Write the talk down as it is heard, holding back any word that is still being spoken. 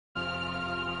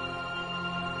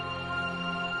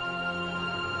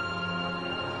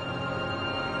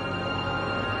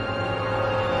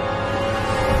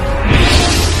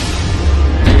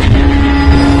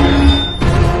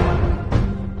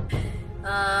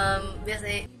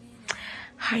BCSA.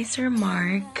 Hi, Sir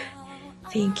Mark.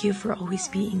 Thank you for always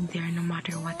being there no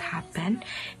matter what happened.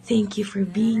 Thank you for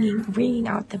bringing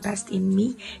out the best in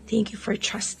me. Thank you for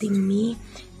trusting me.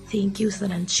 Thank you sa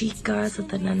nanchika, sa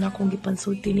tanan akong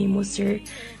gipansulti nimo, sir.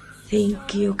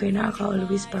 Thank you kay naka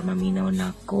always para maminaw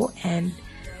na ako. And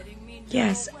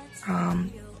yes,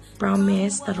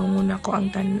 promise tarungon ako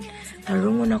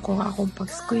tarungon ako ang akong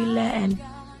pag-eskwela, and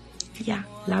yeah,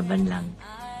 laban lang.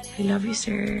 I love you,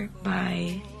 sir.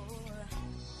 Bye.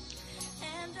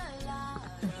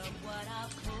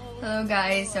 Hello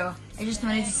guys, so I just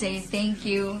wanted to say thank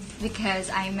you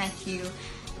because I met you,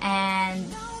 and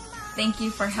thank you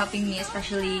for helping me,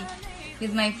 especially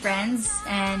with my friends,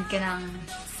 and kanang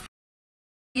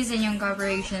in yung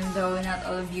cooperation, though not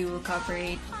all of you will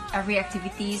cooperate every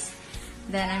activities.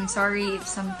 Then I'm sorry if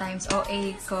sometimes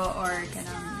OA ko or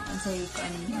kanang ansay ko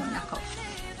ano ako.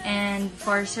 And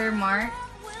for Sir Mark,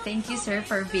 thank you, sir,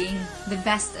 for being the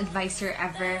best advisor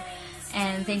ever,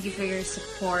 and thank you for your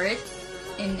support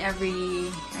in every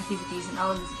activities and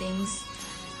all of the things.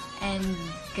 And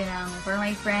kanang for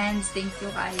my friends, thank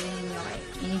you kayo ninyo kay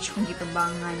inich kong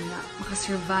gitabangan na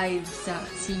makasurvive sa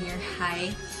senior high.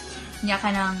 Nya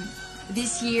kanang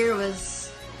this year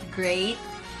was great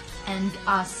and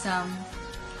awesome.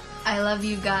 I love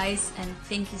you guys and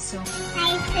thank you so much.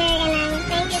 Hi sir, kanang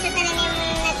thank you sa tanan nimo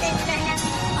natudlo na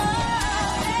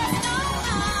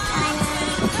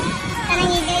kanang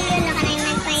higayon na kanang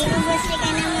nagpahiubos ri ka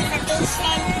na mo sa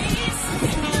patient.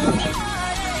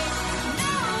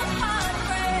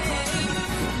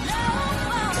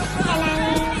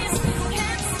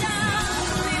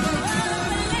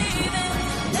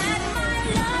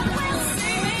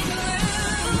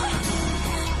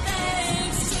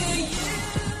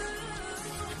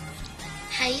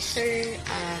 Hi sir,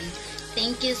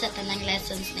 thank you sa tanang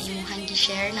lessons na imuhang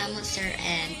gi-share namo sir,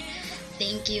 and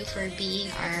thank you for being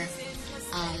our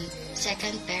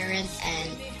second parent, and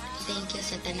thank you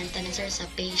sa tanan-tanan sir sa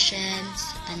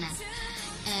patience, tanan.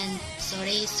 And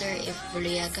sorry sir if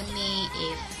buluya kami,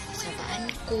 if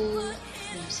sabaan ko,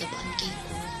 sabaan kay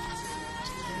ko.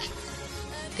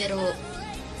 Pero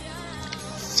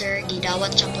sir,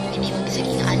 gidawat siya kong minimum sa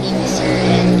ani ni sir,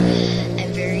 and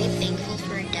I'm very thankful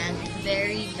for that.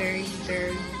 Very, very,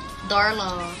 very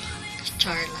Darla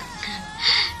Charla.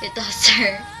 Ito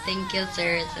sir, thank you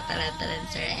sir sa taran-taran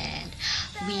sir, and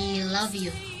we love you.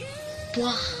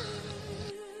 Buah!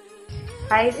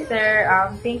 Hi sir,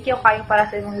 thank you kayo para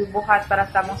sa imong buhat, para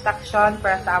sa among section,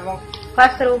 para sa among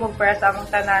classroom, ug para sa among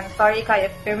tanan. Sorry kayo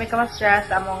if may ka ma-stress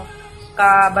sa among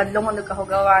kabadlong ug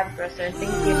kahugawan, pero sir,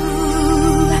 thank you.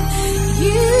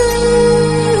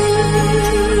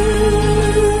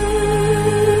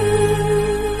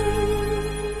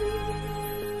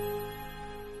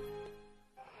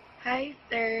 Hi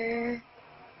sir,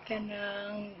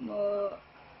 kanang mo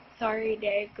sorry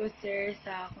dahil ko sir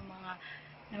sa akong mga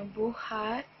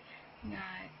nabuhat na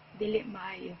dili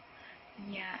maayo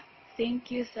nya.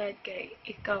 Thank you sir kay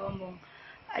ikaw among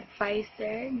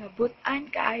advisor nga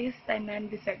but-an kaayos tanan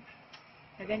bisag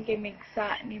nagan kay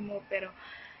migsa nimo, pero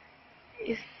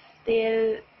is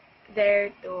still there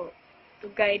to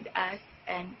guide us,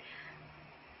 and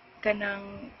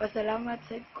kanang pasalamat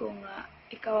sad ko nga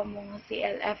ikaw among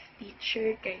CLF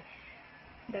teacher kay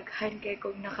daghan kay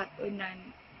kog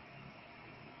nakatunan.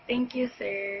 Thank you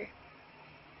sir.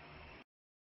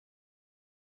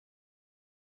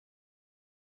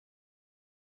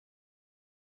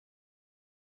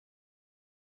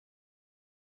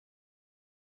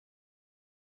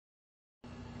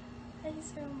 Hi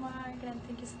Sir Mark,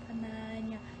 thank you sa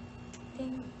tanan.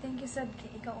 Thank you sad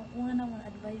kay ikaw ang una namang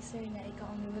advisor niya, ikaw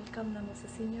ang welcome naman sa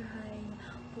senior high.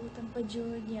 Buutan pa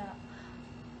jud niya.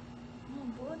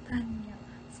 Buutan niya.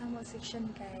 Sa mga section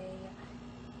kay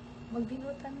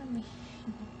magbinutan na mi.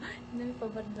 Hindi pa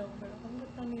badlaw, pero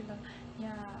pagbutan nila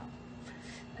niya.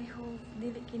 I hope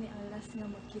dili kini ang last nga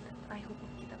magkita. I hope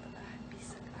magkita pa ta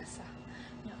bisag asa.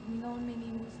 Nya, mingaon mi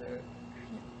nimo sir.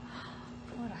 Nya.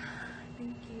 Ora.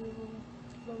 Thank you.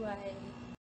 Bye-bye.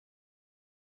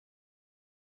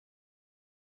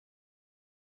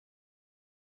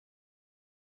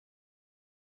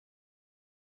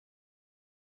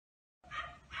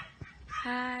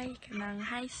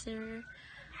 Hi sir.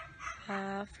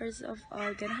 First of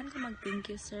all, ganahan ko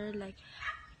mag-thank you sir, like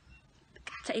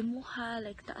sa imuha,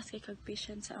 like taas kay kag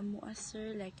patient sa amuha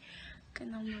sir, like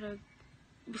kanang murag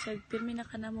bisag pirmi na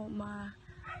kana mo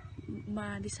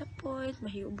ma-disappoint,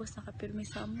 mahiubos na ka pirmi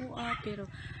sa amuha, pero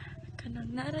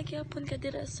kanang naara gyapon ka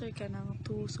dira sir, kanang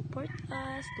to support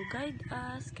us, to guide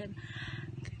us, kanang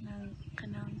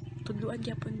tudluan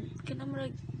gyapon kana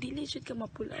murag dili jud ka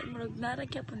mapulaan, murag nara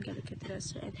gyapon gali ka dira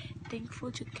sir, and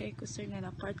thankful jud kay ko sir nga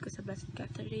na part ko sa Blessed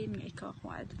Catherine nga ikaw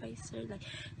akong advisor. Like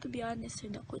to be honest sir,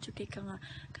 dako jud kay ka nga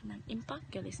kanang impact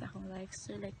gali sa akong life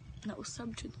sir, like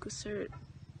nausab jud ko sir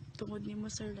tungod nimo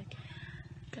sir, like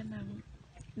kanang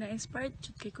na-inspired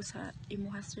jud kay ko sa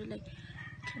imuha sir, like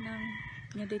kanang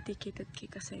nga dedicated kay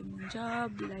ka sa imong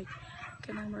job, like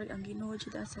kanang murag ang Ginoo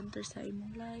jud ang center sa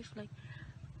imong life. Like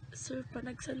sir,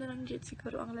 panagsa na lang jud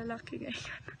siguro ang lalaki nga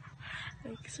ikan.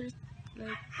 Like sir,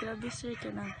 like grabe sir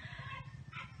kanang,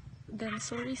 then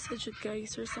sorry sa jud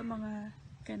guys sir sa mga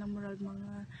kanang murag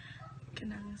mga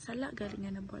kanang sala galing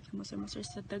nga nabuhat mo sa sir,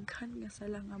 sa daghan nga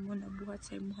sala nga mo nabuhat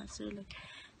sa imuha sir. Like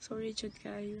sorry jud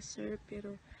kayo sir,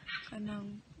 pero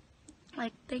kanang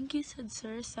like thank you sad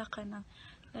sir sa kanang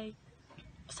like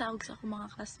sa akong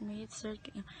mga classmates sir,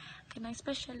 kanang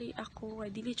especially ako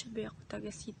dili jud ba ako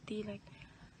taga city, like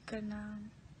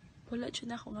kanang wala jud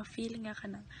na ako nga feel nga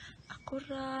kanang ako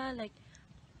ra, like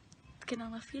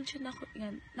kanang na feel jud na ako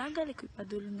nga nagali ko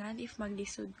ipadulungan if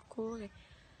maglisod ko. Like,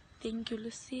 thank you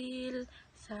Lucille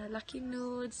sa Lucky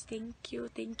Nudes, thank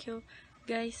you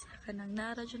guys kanang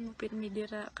nara jud mo pirmi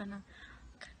dira, kanang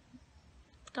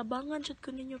tabangan jud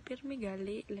ko ninyo pirmi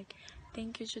gali. Like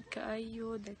thank you jud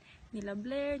kaayo, that nila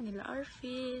Blair, nila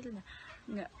Arfil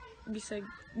nga bisag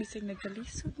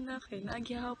nagkalisod na kay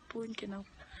naagihapon kanang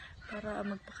para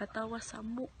magpakatawa sa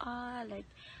mua, like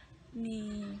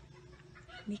ni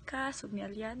Cass ug ni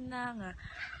Aliana nga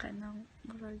kanang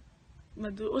murag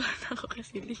maduol ako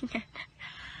kasilingan.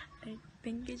 Like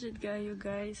thank you jud kayo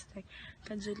guys, like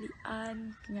ka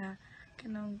Julian nga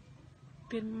kanang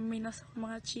pinminas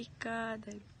ako mga chika,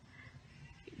 like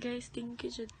guys thank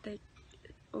you jud, like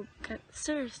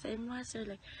sir sa imo sir,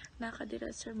 like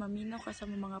nakadira sir maminaw ka sa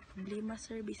mga problema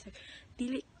sir, bisag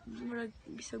dili murag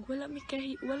bisag wala mi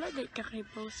kay wala gay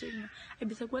kakahibaw sir nga ay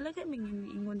bisag wala gay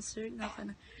ingon sir nga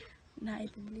kana na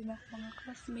problema mga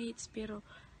classmates, pero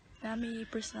nami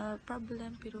personal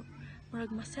problem, pero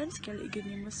murag ma-sense kali gud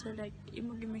nimo sir, like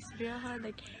imo gimistoryahan,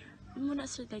 like muna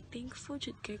sir, like thankful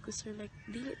jud kay ko sir, like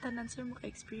dili tanan sir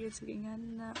maka-experience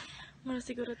ganyan na mura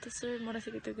siguro to sir, mura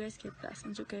siguro to guys kay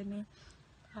taasan jud kani.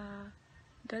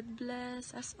 God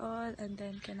bless us all, and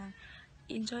then kanang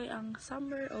enjoy ang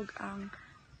summer og ang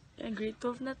grade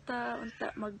 12 na ta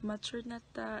unta mag-mature na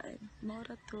ta, and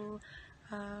mora to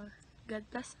God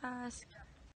bless us.